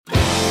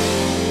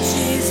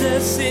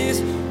Jesus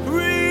is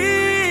real.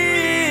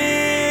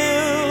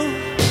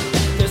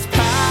 There's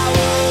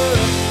power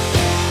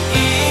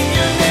in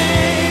your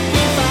name. We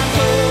find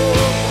hope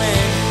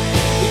when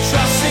we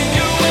trust in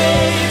your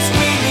ways.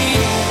 We need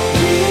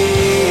you.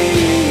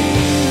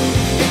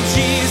 And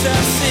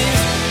Jesus is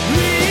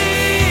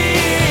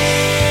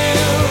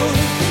real.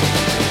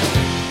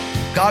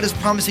 God is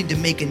promising to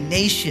make a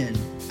nation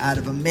out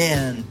of a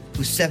man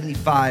who's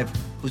 75,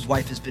 whose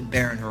wife has been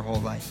barren her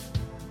whole life.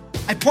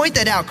 I point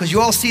that out because you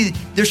all see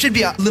there should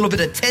be a little bit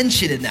of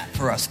tension in that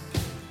for us.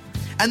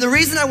 And the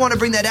reason I want to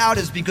bring that out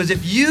is because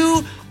if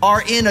you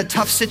are in a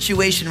tough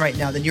situation right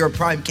now, then you're a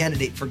prime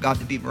candidate for God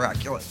to be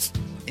miraculous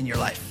in your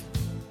life.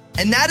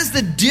 And that is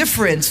the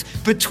difference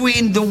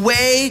between the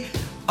way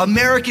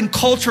American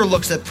culture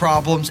looks at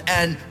problems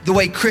and the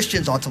way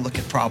Christians ought to look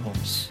at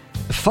problems.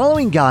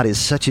 Following God is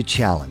such a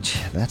challenge.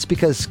 That's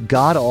because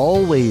God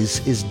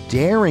always is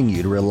daring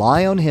you to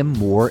rely on Him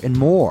more and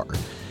more.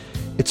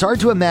 It's hard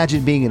to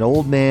imagine being an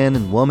old man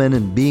and woman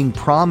and being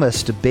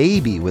promised a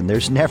baby when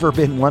there's never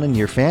been one in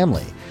your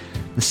family.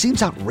 It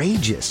seems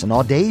outrageous and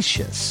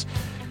audacious.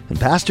 And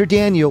Pastor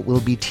Daniel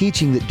will be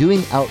teaching that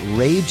doing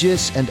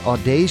outrageous and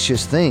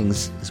audacious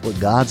things is what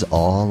God's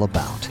all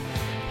about.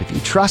 If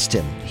you trust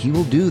Him, He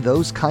will do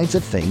those kinds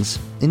of things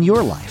in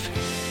your life.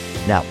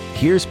 Now,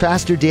 here's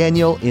Pastor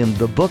Daniel in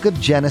the book of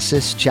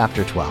Genesis,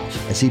 chapter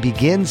 12, as he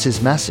begins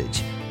his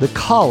message, The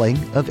Calling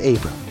of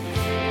Abram.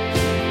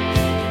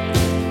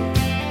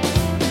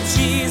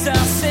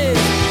 Jesus is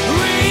real.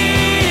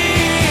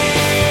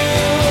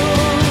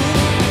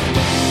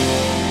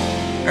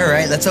 All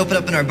right, let's open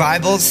up in our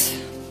Bibles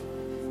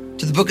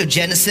to the book of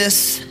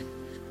Genesis,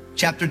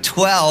 chapter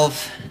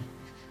 12.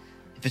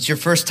 If it's your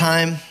first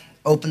time,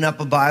 open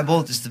up a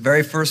Bible. This is the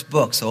very first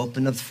book, so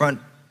open up the front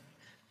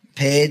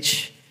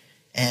page,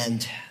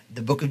 and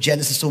the book of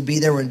Genesis will be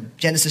there. We're in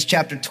Genesis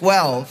chapter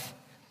 12.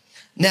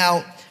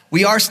 Now,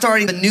 we are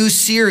starting a new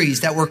series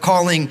that we're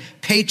calling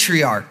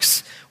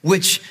Patriarchs,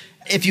 which,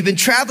 if you've been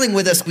traveling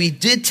with us, we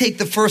did take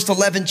the first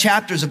 11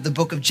 chapters of the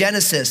book of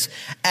Genesis,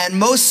 and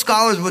most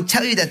scholars would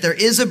tell you that there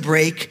is a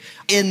break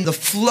in the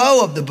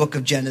flow of the book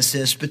of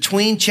Genesis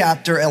between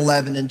chapter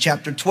 11 and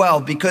chapter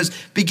 12, because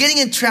beginning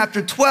in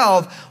chapter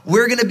 12,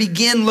 we're going to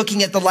begin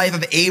looking at the life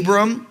of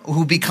Abram,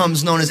 who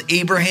becomes known as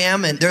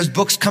Abraham, and there's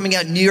books coming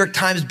out, New York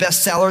Times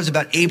bestsellers,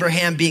 about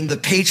Abraham being the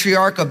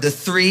patriarch of the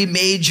three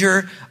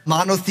major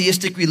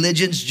monotheistic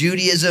religions,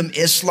 Judaism,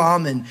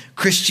 Islam, and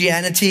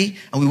Christianity.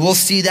 And we will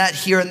see that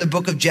here in the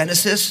book of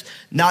Genesis.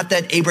 Not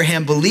that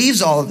Abraham believes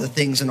all of the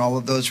things in all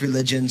of those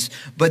religions,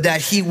 but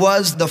that he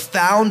was the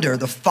founder,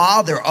 the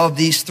father of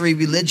these three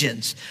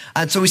religions.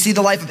 And so we see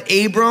the life of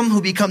Abram, who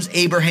becomes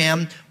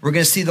Abraham. We're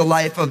going to see the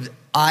life of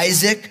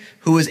Isaac,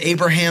 who is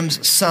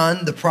Abraham's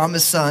son, the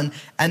promised son.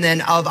 And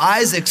then of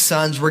Isaac's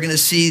sons, we're going to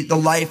see the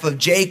life of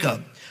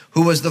Jacob,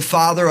 who was the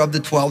father of the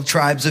 12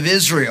 tribes of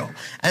Israel.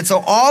 And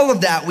so all of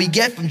that we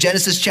get from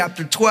Genesis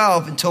chapter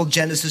 12 until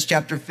Genesis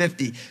chapter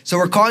 50. So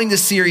we're calling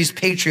this series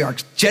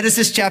Patriarchs.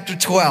 Genesis chapter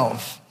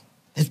 12.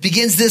 It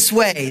begins this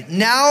way.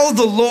 Now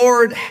the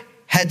Lord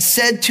had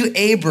said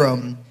to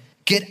Abram,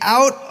 get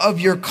out of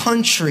your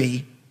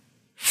country,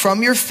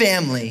 from your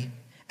family,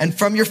 and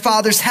from your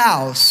father's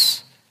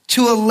house,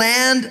 to a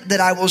land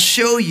that I will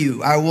show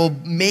you. I will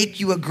make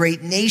you a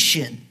great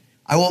nation.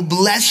 I will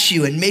bless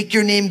you and make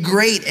your name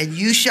great, and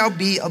you shall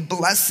be a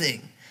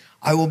blessing.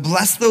 I will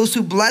bless those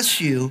who bless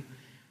you,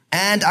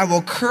 and I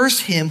will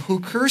curse him who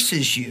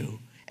curses you.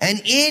 And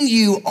in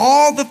you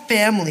all the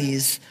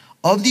families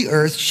of the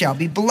earth shall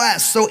be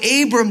blessed. So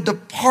Abram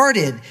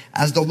departed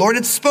as the Lord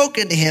had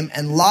spoken to him,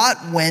 and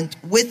Lot went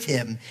with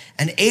him.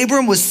 And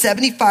Abram was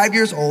 75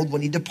 years old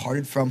when he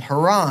departed from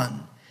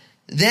Haran.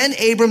 Then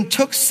Abram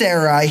took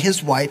Sarai,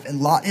 his wife,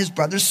 and Lot, his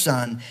brother's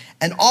son,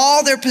 and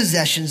all their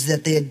possessions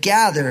that they had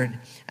gathered,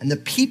 and the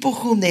people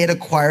whom they had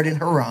acquired in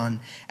Haran,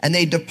 and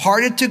they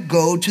departed to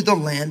go to the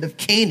land of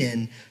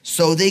Canaan.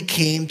 So they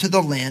came to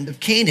the land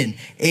of Canaan.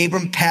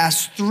 Abram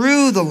passed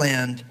through the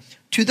land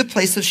to the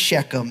place of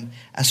Shechem,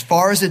 as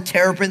far as the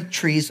terebinth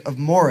trees of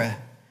Moreh.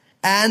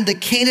 And the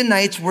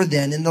Canaanites were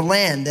then in the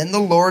land. Then the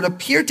Lord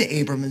appeared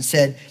to Abram and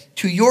said,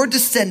 to your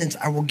descendants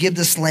I will give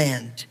this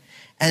land.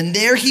 And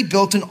there he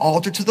built an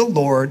altar to the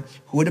Lord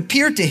who had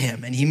appeared to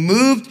him. And he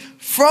moved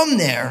from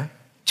there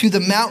to the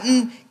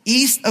mountain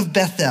east of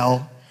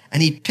Bethel,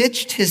 and he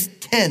pitched his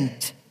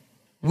tent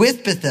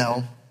with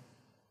Bethel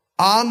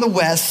on the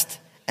west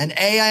and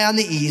Ai on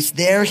the east.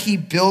 There he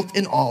built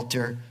an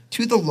altar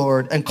to the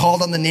Lord and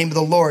called on the name of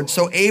the Lord.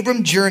 So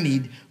Abram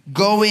journeyed,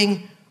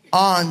 going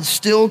on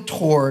still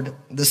toward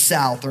the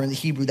south, or in the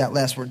Hebrew, that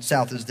last word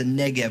south is the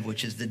Negev,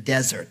 which is the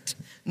desert.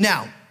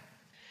 Now,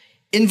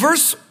 in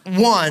verse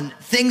 1,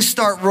 things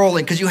start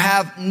rolling because you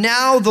have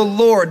now the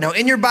Lord. Now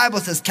in your Bible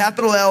it says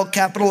capital L,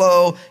 capital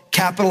O,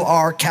 capital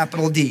R,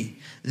 capital D.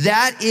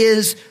 That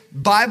is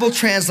Bible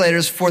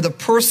translators for the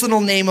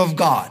personal name of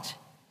God.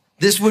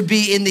 This would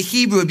be, in the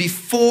Hebrew, it would be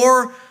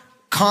 4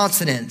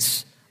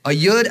 consonants. A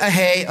yud, a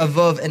hey, a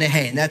vav, and a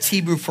hey. And that's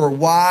Hebrew for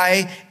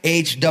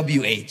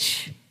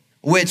YHWH.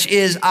 which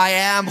is I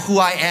am who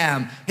I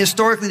am.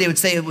 Historically, they would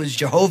say it was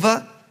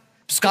Jehovah.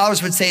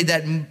 Scholars would say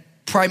that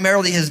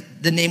primarily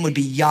the name would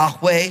be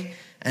Yahweh.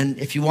 And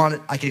if you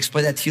want, I can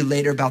explain that to you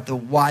later about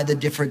why the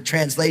different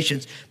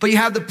translations. But you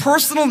have the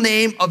personal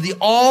name of the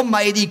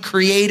Almighty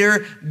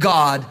Creator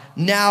God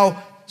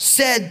now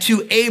said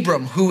to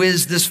Abram, who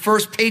is this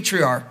first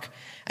patriarch.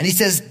 And he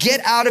says, get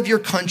out of your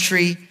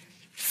country,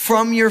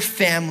 from your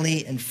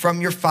family, and from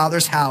your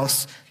father's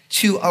house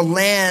to a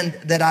land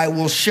that I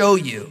will show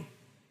you.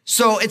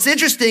 So it's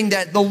interesting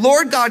that the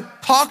Lord God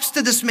talks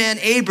to this man,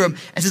 Abram,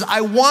 and says,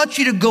 I want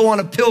you to go on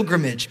a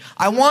pilgrimage.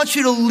 I want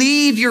you to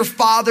leave your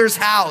father's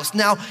house.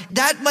 Now,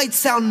 that might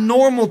sound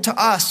normal to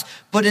us,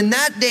 but in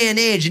that day and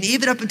age, and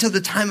even up until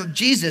the time of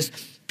Jesus,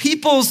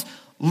 people's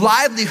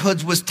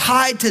livelihoods was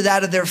tied to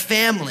that of their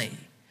family.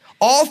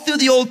 All through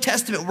the Old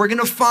Testament, we're going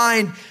to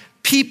find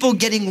people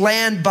getting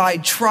land by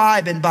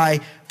tribe and by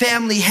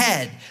family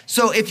head.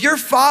 So if your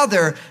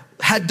father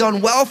had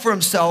done well for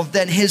himself,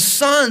 then his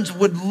sons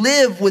would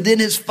live within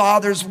his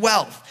father's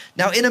wealth.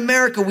 Now, in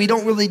America, we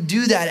don't really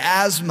do that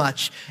as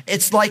much.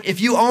 It's like if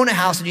you own a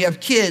house and you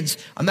have kids,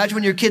 imagine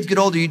when your kids get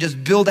older, you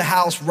just build a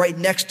house right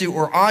next to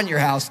or on your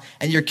house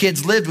and your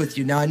kids lived with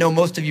you. Now, I know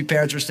most of you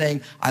parents are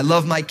saying, I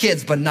love my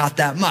kids, but not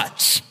that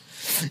much,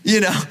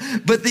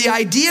 But the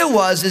idea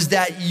is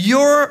that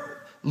your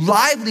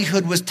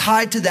livelihood was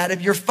tied to that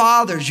of your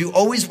father's. You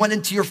always went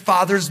into your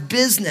father's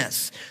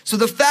business. So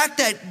the fact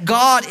that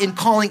God, in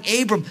calling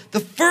Abram, the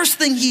first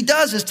thing he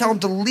does is tell him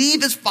to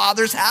leave his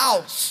father's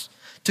house,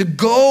 to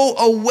go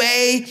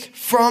away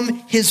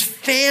from his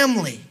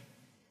family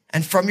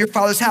and from your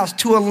father's house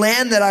to a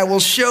land that I will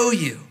show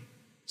you.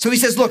 So he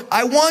says, look,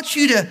 I want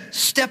you to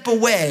step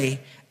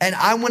away and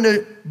I want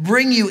to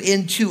bring you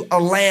into a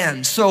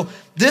land. So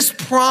this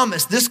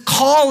promise, this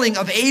calling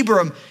of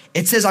Abram,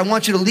 it says, I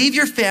want you to leave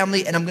your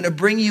family and I'm going to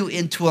bring you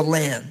into a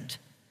land.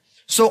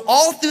 So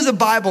all through the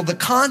Bible, the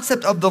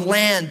concept of the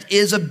land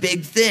is a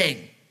big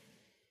thing.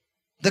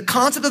 The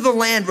concept of the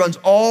land runs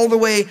all the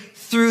way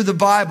through the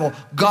Bible.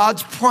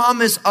 God's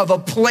promise of a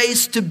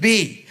place to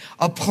be,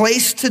 a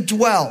place to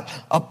dwell,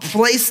 a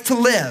place to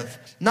live.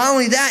 Not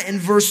only that, in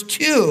verse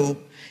 2,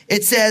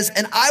 it says,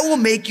 and I will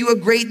make you a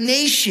great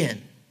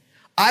nation.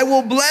 I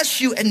will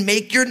bless you and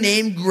make your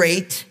name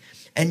great,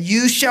 and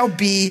you shall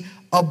be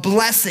a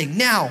blessing.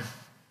 Now,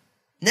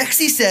 next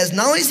he says,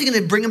 not only is he going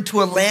to bring him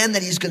to a land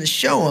that he's going to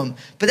show him,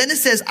 but then it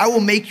says, I will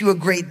make you a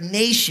great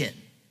nation.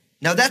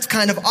 Now that's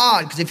kind of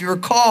odd, because if you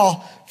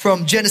recall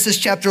from Genesis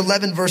chapter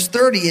 11, verse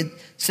 30, it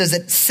says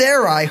that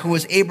Sarai, who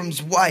was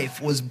Abram's wife,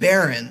 was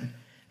barren,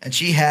 and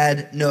she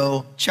had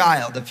no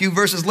child. A few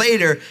verses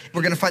later,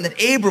 we're going to find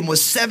that Abram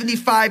was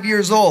 75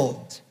 years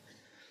old.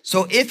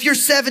 So if you're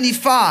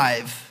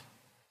 75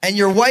 and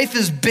your wife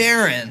is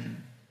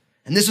barren,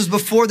 and this was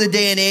before the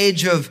day and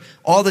age of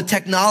all the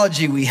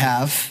technology we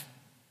have,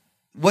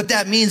 what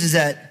that means is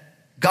that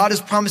God is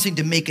promising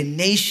to make a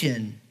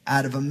nation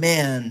out of a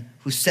man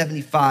who's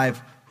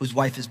 75, whose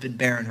wife has been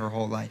barren her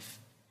whole life.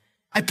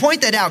 I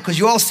point that out because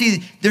you all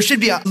see there should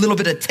be a little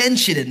bit of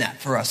tension in that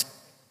for us.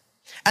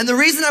 And the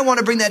reason I want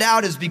to bring that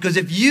out is because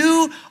if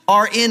you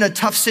are in a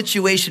tough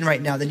situation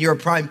right now, then you're a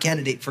prime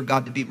candidate for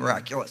God to be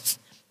miraculous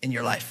in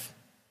your life.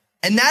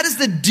 And that is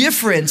the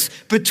difference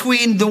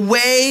between the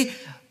way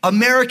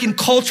American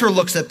culture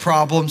looks at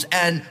problems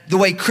and the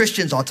way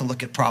Christians ought to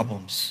look at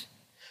problems.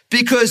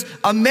 Because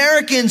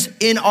Americans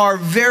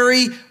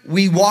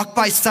we walk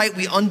by sight,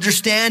 we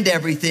understand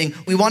everything,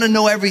 we want to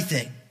know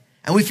everything,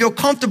 and we feel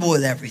comfortable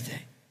with everything.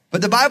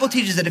 But the Bible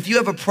teaches that if you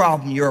have a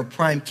problem, you're a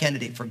prime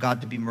candidate for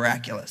God to be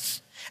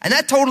miraculous. And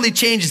that totally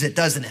changes it,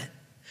 doesn't it?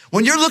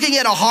 When you're looking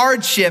at a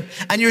hardship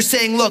and you're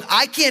saying, look,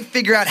 I can't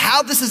figure out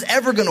how this is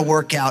ever going to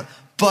work out,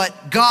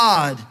 but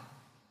God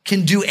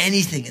can do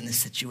anything in this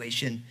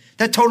situation.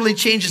 That totally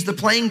changes the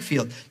playing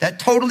field. That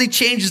totally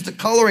changes the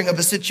coloring of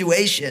a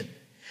situation.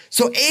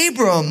 So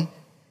Abram,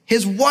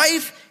 his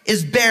wife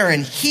is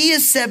barren. He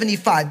is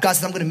 75. God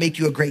says, I'm going to make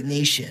you a great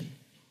nation.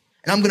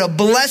 And I'm going to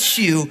bless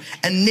you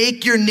and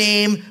make your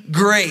name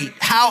great.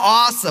 How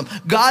awesome.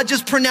 God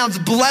just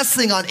pronounced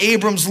blessing on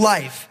Abram's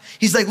life.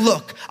 He's like,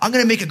 look, I'm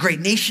going to make a great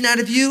nation out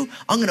of you.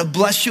 I'm going to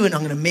bless you and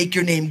I'm going to make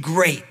your name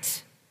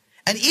great.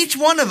 And each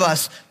one of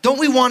us, don't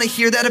we want to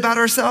hear that about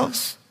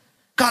ourselves?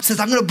 God says,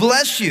 I'm going to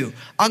bless you.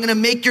 I'm going to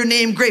make your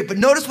name great. But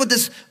notice what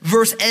this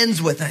verse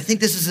ends with. And I think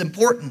this is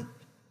important.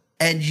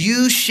 And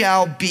you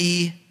shall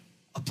be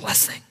a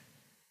blessing.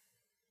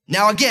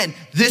 Now, again,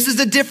 this is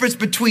the difference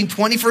between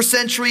 21st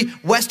century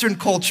Western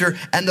culture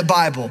and the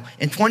Bible.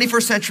 In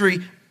 21st century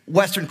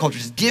Western culture,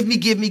 it's give me,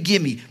 give me,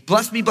 give me.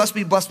 Bless me, bless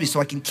me, bless me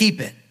so I can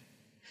keep it.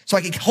 So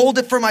I can hold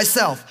it for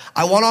myself.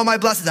 I want all my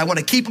blessings. I want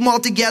to keep them all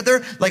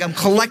together like I'm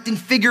collecting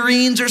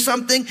figurines or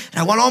something. And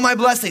I want all my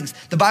blessings.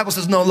 The Bible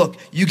says, no, look,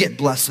 you get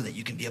blessed so that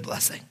you can be a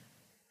blessing.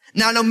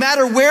 Now, no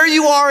matter where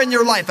you are in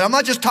your life, and I'm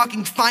not just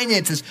talking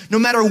finances, no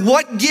matter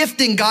what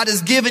gifting God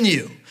has given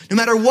you, No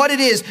matter what it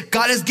is,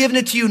 God has given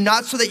it to you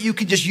not so that you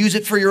can just use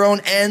it for your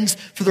own ends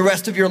for the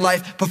rest of your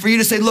life, but for you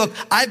to say, look,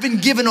 I've been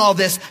given all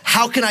this.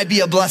 How can I be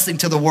a blessing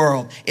to the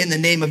world in the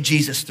name of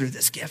Jesus through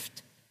this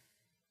gift?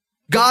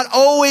 God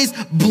always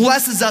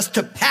blesses us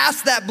to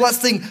pass that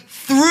blessing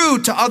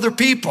through to other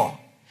people.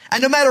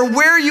 And no matter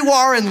where you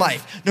are in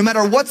life, no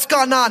matter what's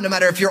gone on, no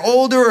matter if you're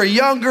older or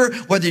younger,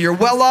 whether you're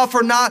well off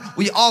or not,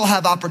 we all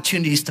have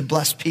opportunities to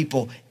bless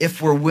people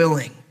if we're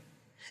willing.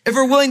 If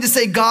we're willing to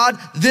say, God,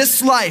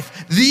 this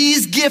life,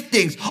 these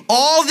giftings,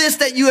 all this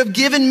that you have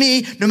given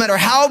me, no matter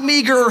how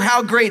meager or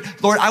how great,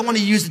 Lord, I want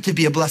to use it to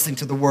be a blessing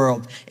to the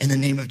world in the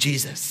name of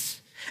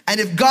Jesus. And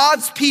if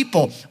God's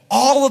people,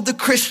 all of the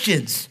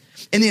Christians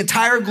in the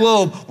entire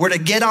globe were to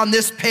get on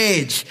this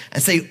page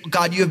and say,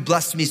 God, you have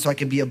blessed me so I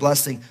can be a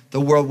blessing, the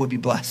world would be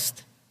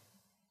blessed.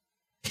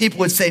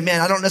 People would say,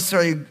 man, I don't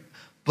necessarily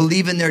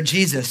believe in their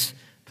Jesus,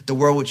 but the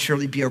world would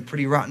surely be a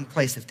pretty rotten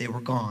place if they were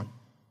gone.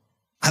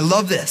 I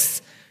love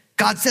this.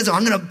 God says,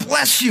 I'm going to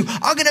bless you.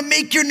 I'm going to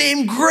make your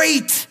name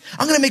great.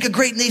 I'm going to make a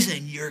great nation,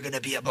 and you're going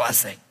to be a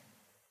blessing.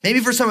 Maybe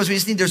for some of us, we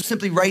just need to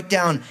simply write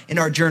down in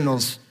our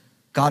journals,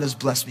 God has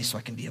blessed me so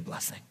I can be a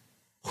blessing.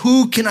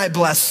 Who can I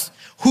bless?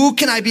 Who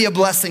can I be a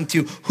blessing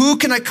to? Who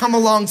can I come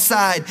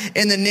alongside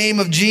in the name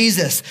of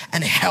Jesus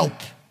and help?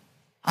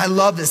 I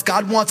love this.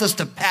 God wants us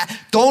to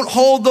don't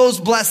hold those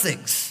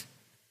blessings.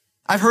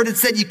 I've heard it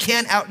said you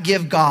can't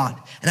outgive God.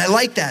 And I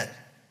like that.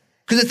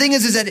 Because the thing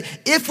is that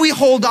if we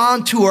hold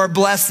on to our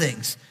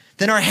blessings,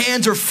 then our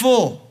hands are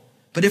full.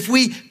 But if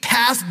we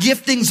pass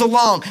giftings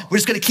along, we're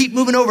just going to keep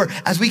moving over.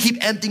 As we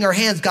keep emptying our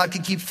hands, God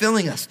can keep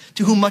filling us.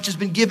 To whom much has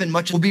been given,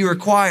 much will be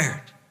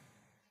required.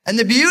 And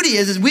the beauty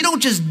is we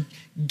don't just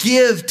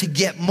give to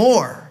get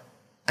more.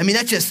 I mean,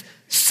 that's just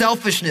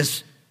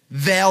selfishness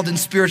veiled in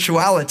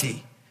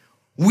spirituality.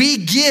 We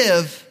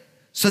give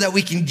so that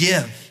we can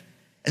give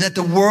and that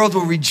the world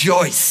will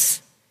rejoice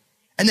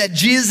and that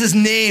Jesus'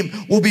 name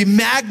will be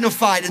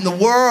magnified in the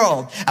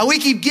world. And we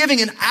keep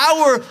giving, and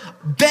our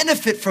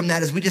benefit from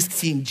that is we just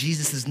seeing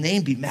Jesus'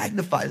 name be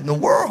magnified in the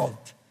world.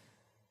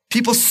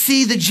 People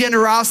see the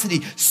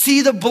generosity,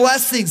 see the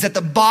blessings that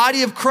the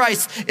body of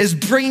Christ is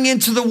bringing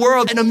into the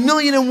world in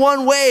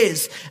 1,000,001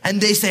 ways. And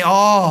they say,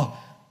 oh,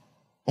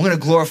 I'm going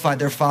to glorify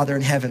their Father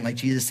in heaven, like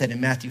Jesus said in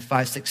Matthew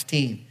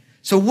 5:16.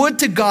 So would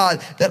to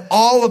God that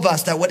all of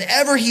us, that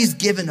whatever he's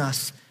given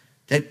us,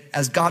 that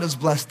as God has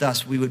blessed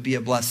us, we would be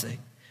a blessing.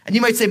 And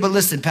you might say, but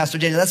listen, Pastor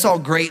Daniel, that's all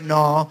great and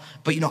all,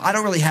 but I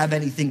don't really have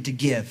anything to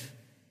give.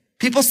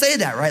 People say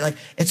that, right? Like,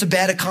 it's a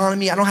bad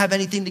economy. I don't have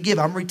anything to give.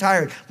 I'm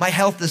retired. My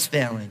health is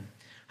failing.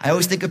 I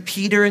always think of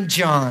Peter and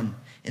John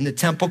in the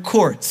temple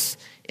courts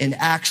in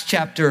Acts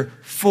chapter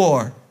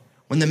 4.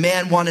 When the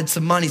man wanted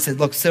some money, he said,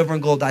 look, silver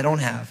and gold I don't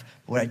have,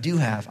 but what I do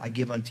have, I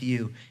give unto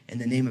you. In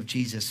the name of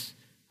Jesus,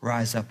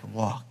 rise up and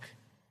walk.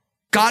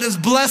 God has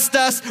blessed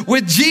us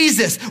with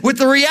Jesus, with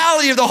the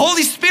reality of the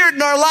Holy Spirit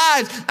in our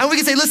lives. And we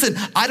can say, listen,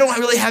 I don't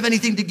really have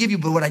anything to give you,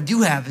 but what I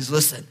do have is,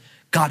 listen,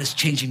 God is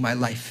changing my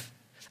life.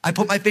 I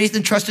put my faith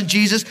and trust in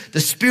Jesus.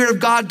 The Spirit of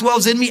God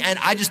dwells in me, and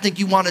I just think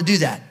you want to do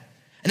that.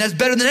 And that's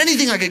better than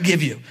anything I could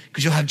give you,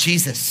 because you'll have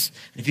Jesus.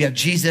 And if you have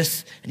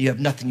Jesus and you have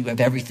nothing, you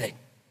have everything.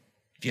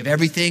 If you have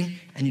everything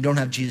and you don't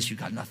have Jesus, you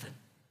got nothing.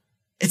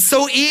 It's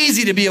so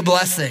easy to be a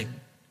blessing.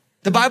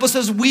 The Bible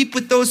says, weep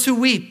with those who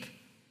weep.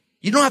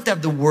 You don't have to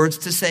have the words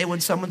to say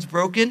when someone's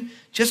broken.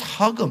 Just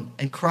hug them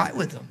and cry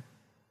with them.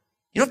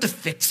 You don't have to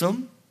fix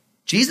them.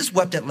 Jesus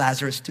wept at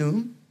Lazarus'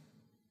 tomb.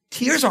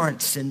 Tears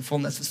aren't sinful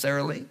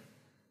necessarily.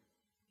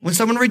 When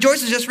someone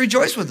rejoices, just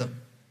rejoice with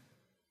them.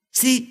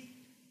 See,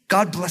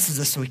 God blesses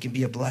us so he can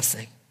be a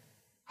blessing.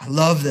 I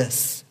love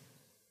this.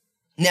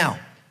 Now,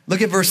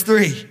 look at verse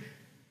 3.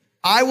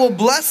 I will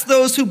bless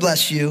those who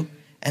bless you,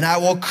 and I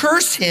will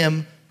curse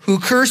him who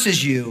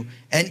curses you,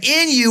 and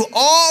in you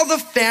all the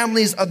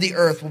families of the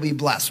earth will be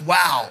blessed.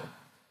 Wow.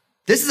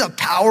 This is a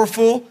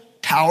powerful,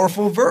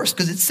 powerful verse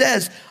because it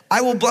says,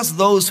 I will bless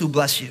those who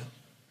bless you.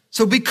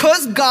 So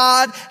because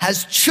God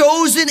has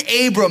chosen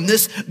Abram,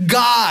 this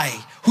guy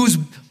who's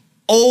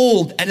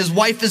old and his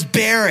wife is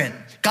barren,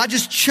 God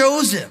just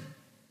chose him,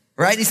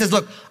 right? He says,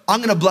 look, I'm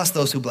going to bless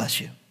those who bless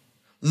you.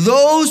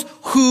 Those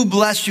who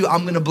bless you,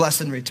 I'm going to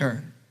bless in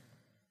return.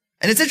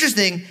 And it's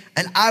interesting,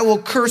 and I will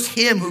curse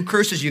him who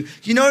curses you.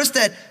 You notice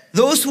that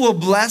those who will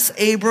bless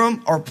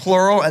Abram are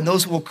plural, and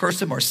those who will curse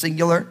him are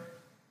singular?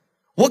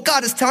 What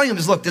God is telling him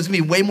is, look, there's going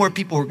to be way more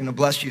people who are going to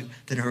bless you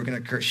than who are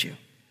going to curse you.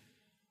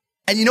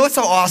 And you know what's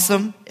so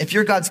awesome? If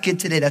you're God's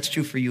kid today, that's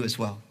true for you as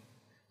well.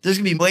 There's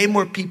going to be way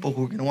more people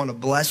who are going to want to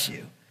bless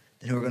you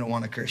than who are going to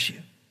want to curse you.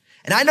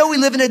 And I know we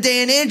live in a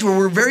day and age where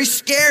we're very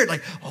scared,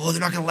 like, oh, they're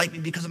not going to like me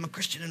because I'm a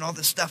Christian and all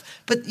this stuff.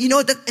 But you know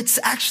what?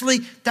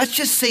 That's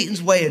just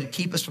Satan's way to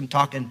keep us from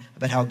talking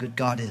about how good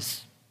God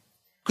is.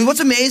 Because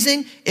what's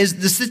amazing is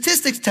the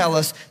statistics tell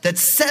us that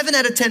 7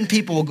 out of 10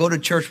 people will go to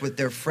church with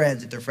their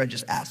friends if their friend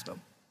just asked them.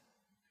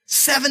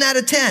 7 out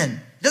of 10.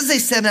 It doesn't say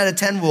 7 out of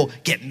 10 will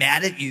get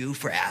mad at you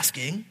for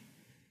asking.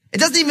 It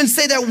doesn't even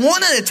say that 1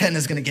 out of 10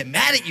 is going to get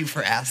mad at you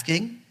for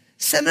asking.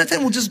 7 out of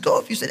 10 will just go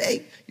if you said,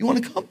 hey, you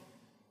want to come?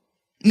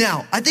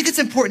 Now, I think it's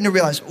important to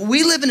realize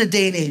we live in a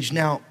day and age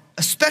now,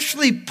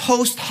 especially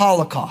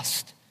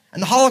post-Holocaust.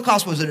 And the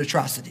Holocaust was an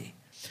atrocity.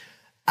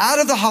 Out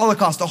of the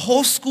Holocaust, a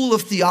whole school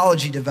of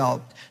theology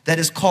developed that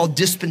is called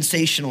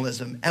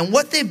dispensationalism. And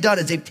what they've done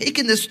is they've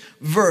taken this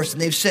verse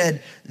and they've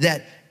said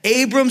that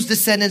Abram's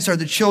descendants are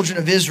the children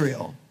of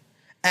Israel.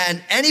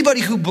 And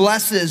anybody who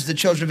blesses the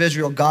children of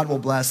Israel, God will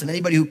bless. And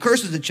anybody who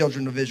curses the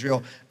children of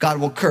Israel, God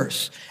will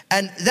curse.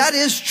 And that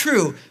is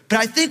true. But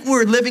I think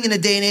we're living in a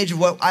day and age of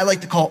what I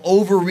like to call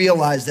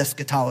over-realized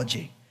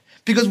eschatology.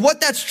 Because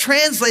what that's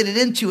translated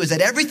into is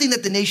that everything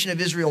that the nation of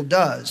Israel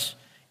does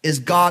is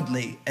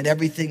godly, and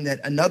everything that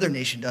another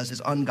nation does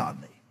is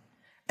ungodly.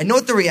 And know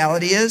what the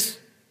reality is?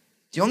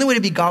 The only way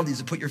to be godly is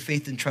to put your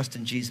faith and trust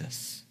in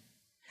Jesus.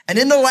 And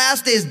in the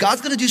last days,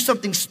 God's going to do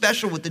something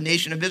special with the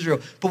nation of Israel.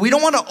 But we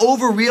don't want to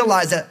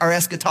over-realize that our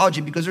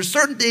eschatology, because there's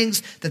certain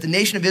things that the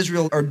nation of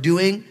Israel are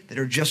doing that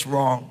are just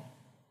wrong.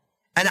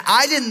 And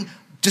I didn't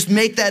just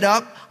make that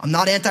up. I'm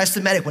not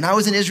anti-Semitic. When I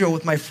was in Israel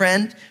with my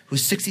friend,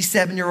 who's a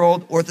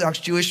 67-year-old Orthodox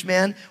Jewish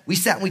man, we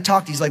sat and we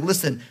talked. He's like,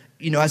 listen,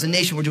 as a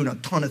nation, we're doing a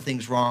ton of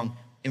things wrong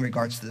in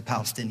regards to the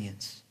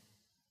Palestinians.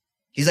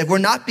 He's like, we're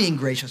not being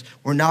gracious.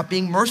 We're not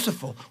being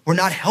merciful. We're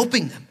not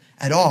helping them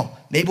at all.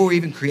 Maybe we're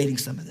even creating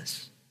some of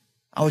this.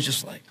 I was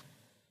just like,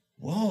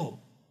 whoa.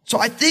 So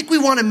I think we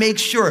want to make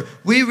sure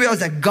we realize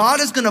that God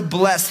is going to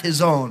bless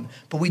his own,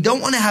 but we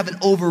don't want to have an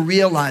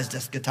over-realized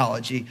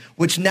eschatology,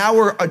 which now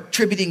we're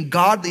attributing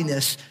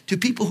godliness to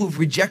people who've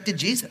rejected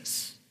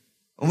Jesus.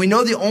 And we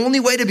know the only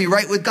way to be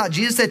right with God.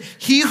 Jesus said,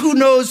 he who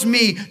knows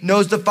me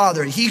knows the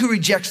Father, and he who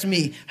rejects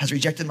me has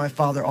rejected my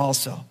Father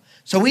also.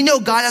 So we know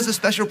God has a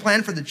special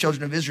plan for the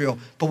children of Israel,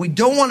 but we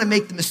don't want to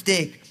make the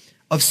mistake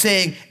of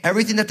saying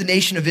everything that the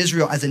nation of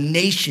Israel as a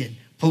nation,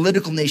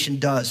 political nation,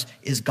 does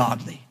is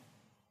godly.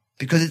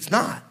 Because it's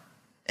not.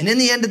 And in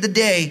the end of the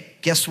day,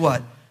 guess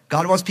what?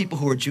 God wants people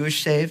who are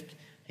Jewish saved.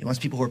 He wants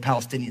people who are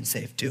Palestinian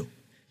saved too.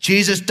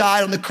 Jesus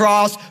died on the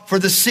cross for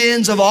the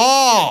sins of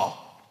all.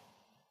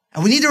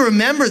 And we need to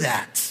remember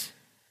that.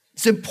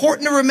 It's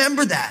important to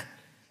remember that,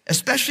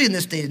 especially in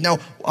this day. Now,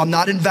 I'm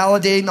not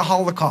invalidating the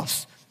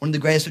Holocaust, one of the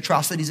greatest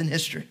atrocities in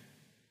history.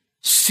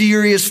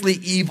 Seriously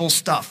evil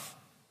stuff.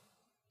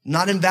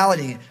 Not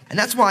invalidating it. And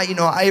that's why,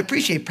 I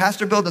appreciate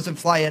Pastor Bill doesn't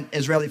fly an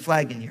Israeli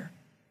flag in here.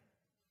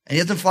 And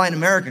he doesn't fly an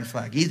American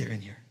flag either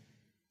in here.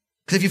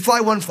 Because if you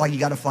fly one flag, you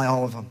got to fly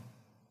all of them.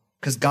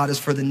 Because God is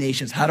for the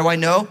nations. How do I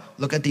know?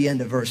 Look at the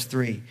end of verse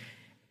 3.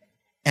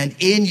 And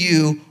in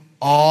you,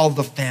 all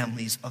the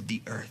families of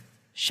the earth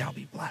shall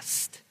be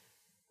blessed.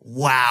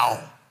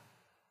 Wow.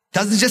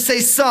 Doesn't just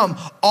say some.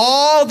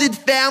 All the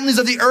families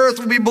of the earth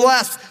will be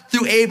blessed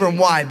through Abram.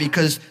 Why?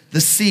 Because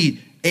the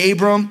seed,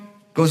 Abram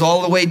goes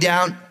all the way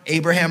down,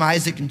 Abraham,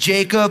 Isaac, and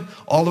Jacob,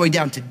 all the way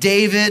down to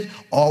David,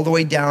 all the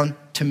way down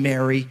to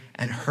Mary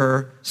and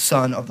her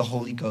son of the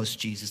Holy Ghost,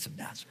 Jesus of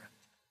Nazareth.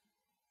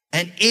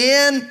 And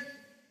in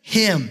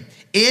him,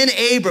 in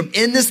Abram,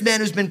 in this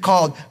man who's been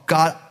called,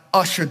 God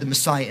ushered the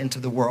Messiah into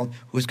the world,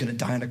 who is going to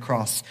die on a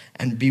cross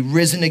and be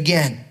risen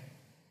again.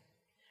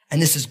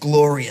 And this is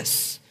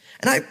glorious.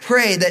 And I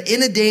pray that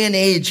in a day and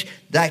age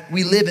that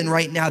we live in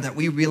right now, that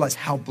we realize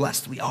how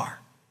blessed we are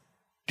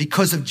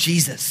because of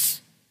Jesus.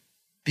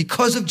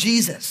 Because of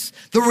Jesus.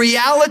 The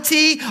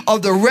reality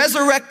of the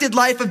resurrected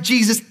life of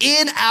Jesus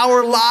in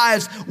our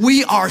lives,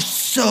 we are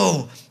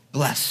so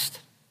blessed,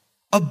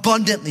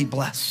 abundantly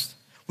blessed.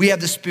 We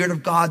have the Spirit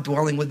of God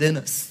dwelling within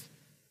us.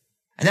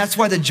 And that's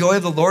why the joy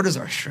of the Lord is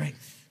our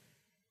strength.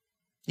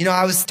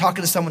 I was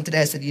talking to someone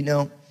today. I said,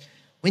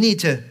 we need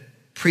to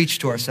preach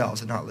to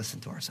ourselves and not listen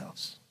to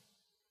ourselves.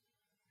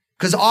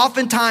 Because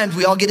oftentimes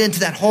we all get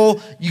into that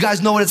whole, you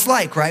guys know what it's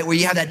like, right? Where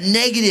you have that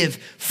negative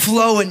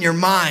flow in your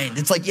mind.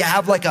 It's like you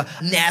have like a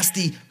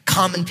nasty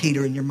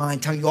commentator in your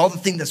mind telling you all the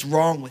things that's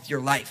wrong with your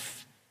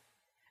life.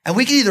 And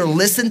we can either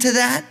listen to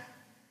that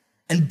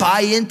and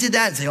buy into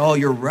that and say, oh,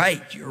 you're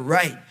right.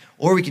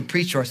 Or we can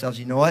preach to ourselves,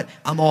 you know what?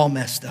 I'm all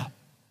messed up.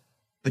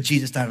 But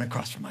Jesus died on the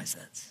cross for my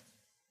sins.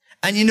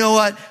 And you know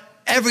what?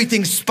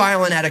 Everything's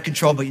spiraling out of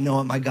control, but you know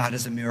what? My God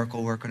is a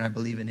miracle worker and I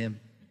believe in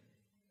him.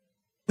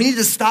 We need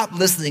to stop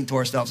listening to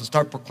ourselves and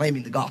start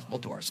proclaiming the gospel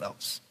to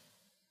ourselves.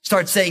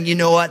 Start saying, you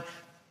know what?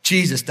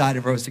 Jesus died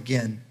and rose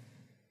again.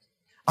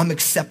 I'm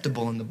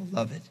acceptable in the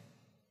beloved.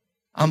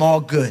 I'm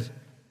all good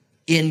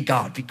in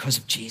God because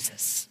of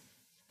Jesus.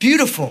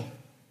 Beautiful.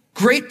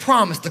 Great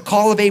promise, the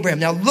call of Abraham.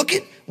 Now look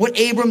at what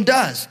Abram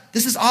does.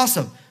 This is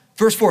awesome.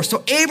 Verse 4,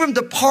 so Abram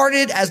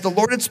departed as the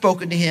Lord had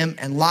spoken to him,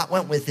 and Lot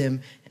went with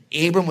him.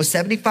 And Abram was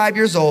 75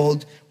 years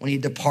old when he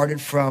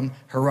departed from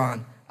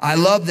Haran. I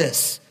love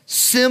this.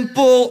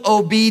 Simple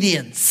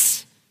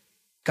obedience.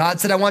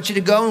 God said, I want you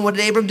to go. And what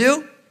did Abram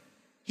do?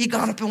 He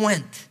got up and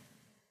went.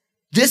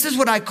 This is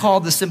what I call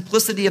the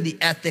simplicity of the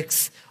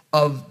ethics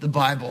of the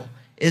Bible,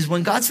 is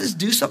when God says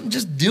do something,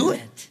 just do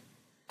it.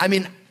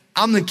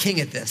 I'm the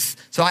king at this,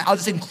 so I'll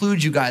just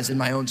include you guys in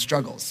my own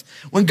struggles.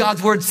 When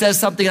God's word says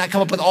something and I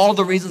come up with all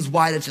the reasons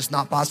why that's just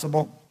not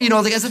possible,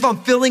 like as if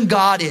I'm filling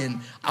God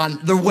in on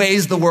the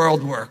ways the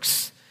world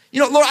works.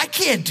 Lord, I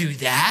can't do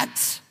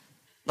that.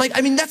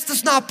 That's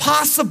just not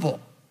possible.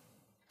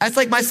 That's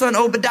like my son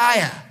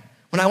Obadiah,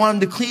 when I want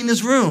him to clean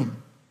his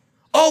room.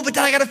 Oh, but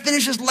then I got to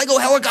finish this Lego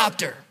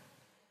helicopter.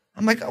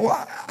 I'm like,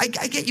 well, I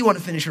get you want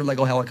to finish your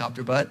Lego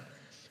helicopter, bud,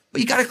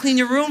 but you got to clean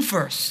your room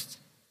first.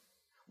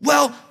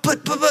 Well,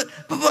 but.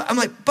 I'm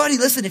like, buddy,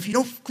 listen, if you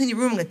don't clean your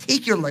room, I'm going to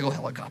take your Lego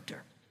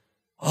helicopter.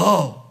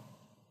 Oh.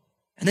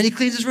 And then he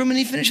cleans his room and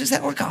he finishes his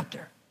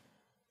helicopter.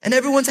 And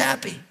everyone's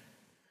happy.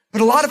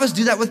 But a lot of us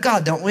do that with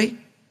God, don't we?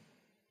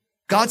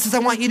 God says, I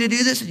want you to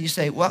do this. And you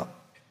say, well,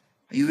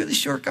 are you really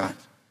sure, God?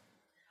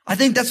 I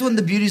think that's one of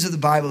the beauties of the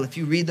Bible. If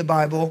you read the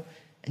Bible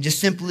and just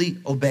simply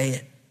obey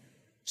it.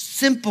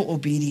 Simple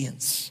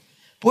obedience.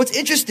 But what's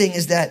interesting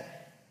is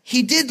that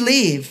he did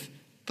leave,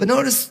 but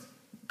notice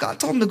God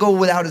told him to go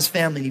without his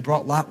family, and he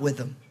brought Lot with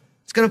him.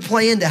 It's going to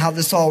play into how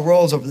this all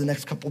rolls over the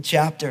next couple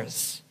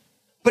chapters.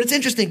 But it's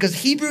interesting because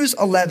Hebrews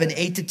 11,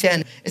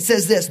 8-10, it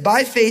says this,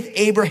 by faith,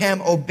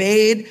 Abraham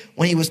obeyed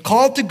when he was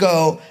called to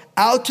go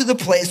out to the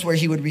place where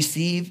he would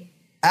receive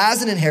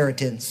as an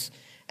inheritance.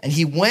 And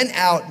he went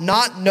out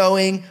not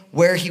knowing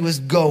where he was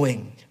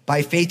going.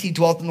 By faith, he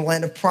dwelt in the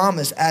land of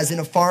promise as in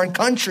a foreign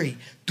country,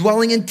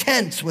 dwelling in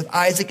tents with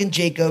Isaac and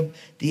Jacob,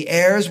 the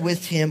heirs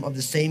with him of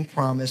the same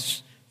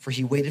promise. For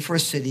he waited for a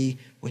city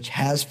which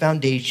has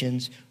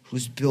foundations,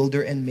 whose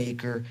builder and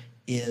maker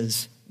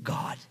is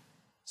God.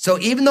 So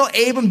even though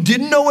Abram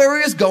didn't know where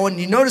he was going,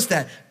 you notice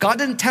that God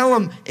didn't tell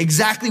him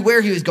exactly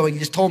where he was going. He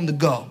just told him to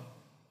go.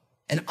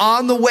 And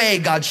on the way,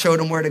 God showed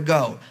him where to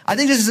go. I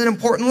think this is an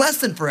important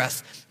lesson for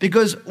us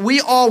because we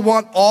all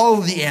want all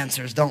of the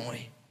answers, don't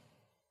we?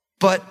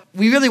 But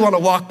we really want to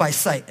walk by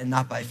sight and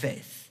not by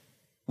faith.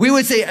 We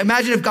would say,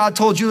 imagine if God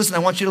told you, listen, I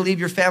want you to leave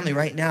your family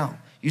right now.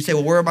 You'd say,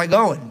 well, where am I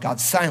going?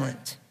 God's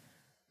silent.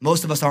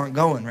 Most of us aren't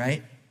going,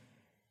 right?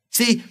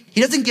 See,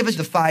 he doesn't give us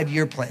the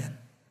 5-year plan.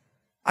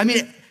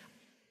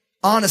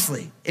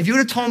 Honestly, if you would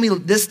have told me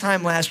this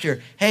time last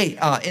year, hey,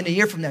 in a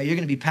year from now, you're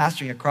going to be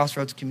pastoring at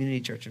Crossroads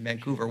Community Church in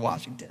Vancouver,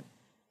 Washington,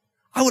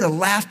 I would have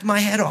laughed my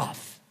head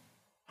off.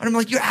 I'm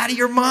like, you're out of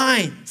your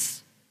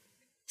minds.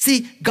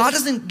 See, God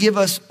doesn't give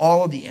us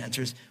all of the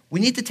answers. We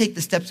need to take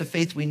the steps of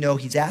faith we know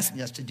he's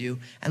asking us to do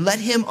and let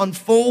him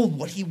unfold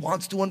what he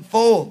wants to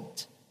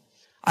unfold.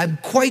 I'm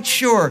quite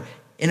sure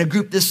in a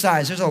group this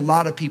size, there's a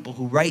lot of people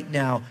who right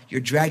now,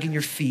 you're dragging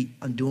your feet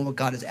on doing what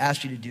God has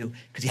asked you to do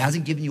because he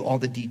hasn't given you all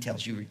the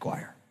details you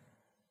require.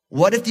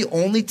 What if the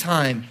only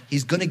time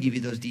he's going to give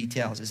you those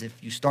details is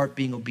if you start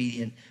being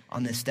obedient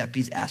on this step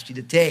he's asked you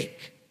to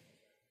take?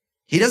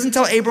 He doesn't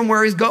tell Abram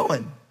where he's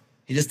going.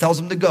 He just tells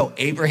him to go.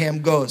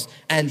 Abraham goes,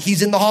 and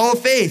he's in the hall of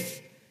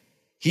faith.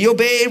 He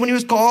obeyed when he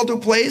was called to a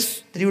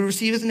place that he would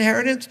receive his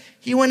inheritance.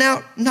 He went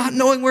out not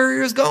knowing where he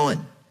was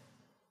going.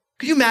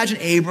 Could you imagine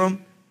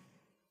Abram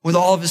with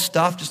all of his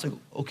stuff, just like,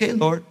 okay,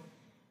 Lord,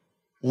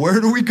 where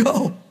do we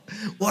go?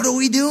 What are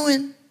we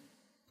doing?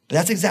 But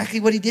that's exactly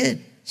what he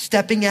did,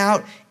 stepping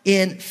out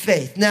in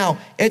faith. Now,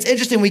 it's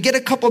interesting. We get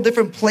a couple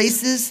different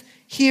places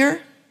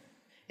here.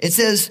 It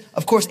says,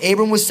 of course,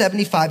 Abram was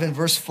 75 in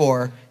verse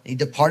 4, and he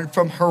departed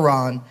from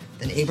Haran.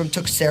 Then Abram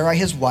took Sarai,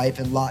 his wife,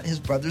 and Lot, his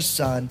brother's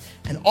son,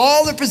 and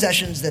all the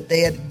possessions that they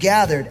had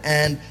gathered,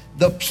 and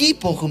the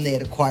people whom they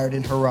had acquired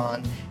in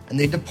Haran. And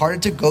they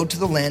departed to go to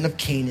the land of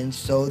Canaan.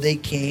 So they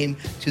came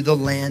to the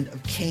land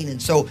of Canaan.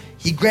 So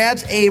he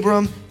grabs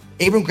Abram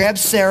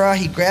grabs Sarah,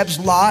 he grabs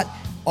Lot,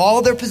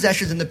 all their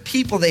possessions and the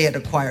people they had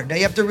acquired. Now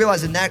you have to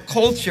realize in that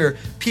culture,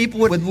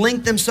 people would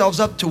link themselves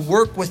up to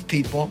work with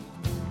people.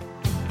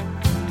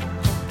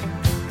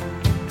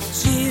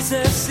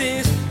 Jesus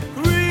is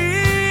real.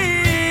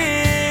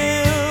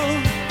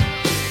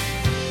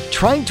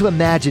 Trying to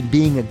imagine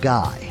being a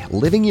guy,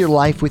 living your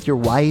life with your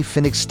wife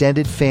and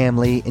extended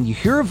family, and you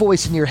hear a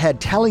voice in your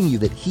head telling you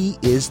that he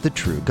is the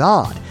true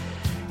God.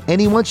 And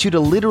he wants you to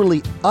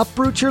literally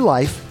uproot your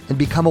life and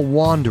become a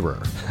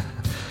wanderer.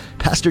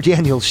 Pastor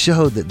Daniel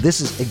showed that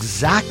this is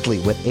exactly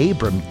what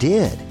Abram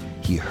did.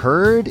 He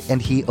heard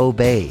and he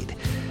obeyed.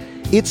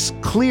 It's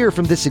clear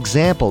from this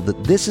example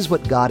that this is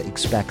what God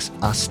expects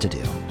us to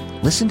do.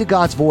 Listen to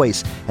God's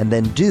voice and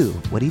then do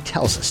what he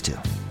tells us to.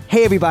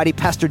 Hey everybody,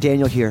 Pastor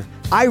Daniel here.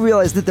 I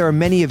realize that there are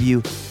many of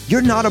you,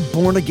 you're not a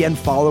born-again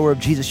follower of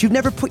Jesus. You've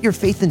never put your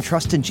faith and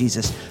trust in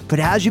Jesus. But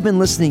as you've been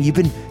listening, you've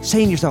been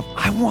saying to yourself,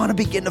 I want to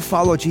begin to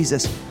follow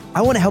Jesus.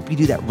 I want to help you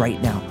do that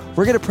right now.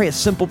 We're going to pray a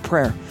simple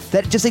prayer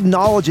that just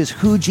acknowledges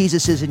who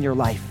Jesus is in your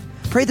life.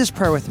 Pray this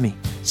prayer with me.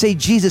 Say,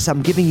 Jesus,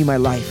 I'm giving you my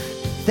life.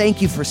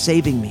 Thank you for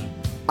saving me.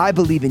 I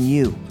believe in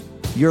you,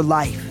 your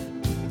life,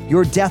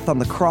 your death on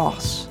the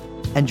cross,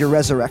 and your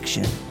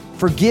resurrection.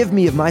 Forgive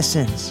me of my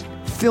sins.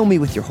 Fill me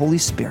with your Holy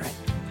Spirit.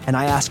 And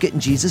I ask it in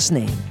Jesus'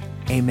 name.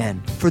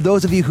 Amen. For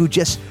those of you who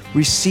just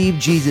received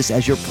Jesus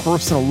as your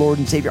personal Lord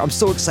and Savior, I'm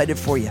so excited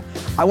for you.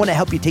 I want to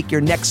help you take your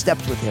next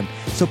steps with him.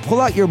 So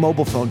pull out your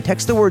mobile phone,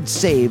 text the word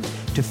SAVED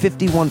to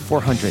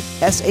 51400,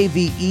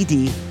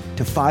 SAVED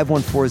to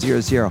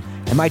 51400.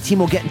 And my team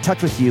will get in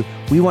touch with you.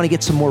 We want to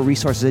get some more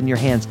resources in your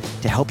hands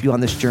to help you on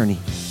this journey.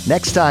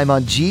 Next time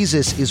on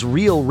Jesus is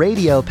Real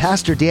Radio,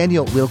 Pastor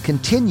Daniel will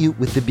continue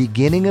with the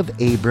beginning of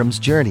Abram's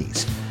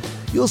journeys.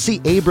 you'll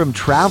see Abram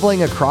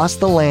traveling across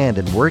the land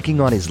and working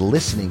on his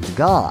listening to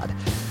God.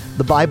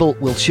 The Bible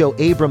will show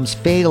Abram's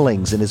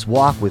failings in his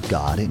walk with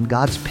God and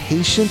God's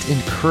patient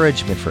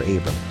encouragement for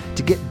Abram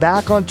to get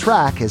back on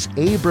track as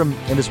Abram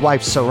and his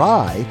wife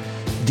Sarai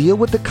deal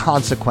with the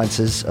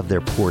consequences of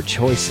their poor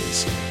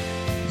choices.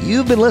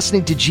 You've been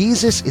listening to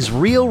Jesus is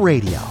Real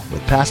Radio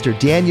with Pastor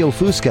Daniel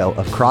Fusco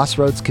of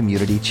Crossroads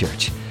Community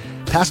Church.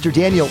 Pastor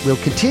Daniel will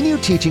continue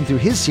teaching through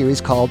his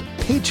series called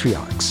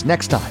Patriarchs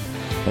next time.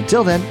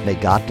 Until then, may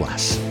God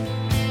bless.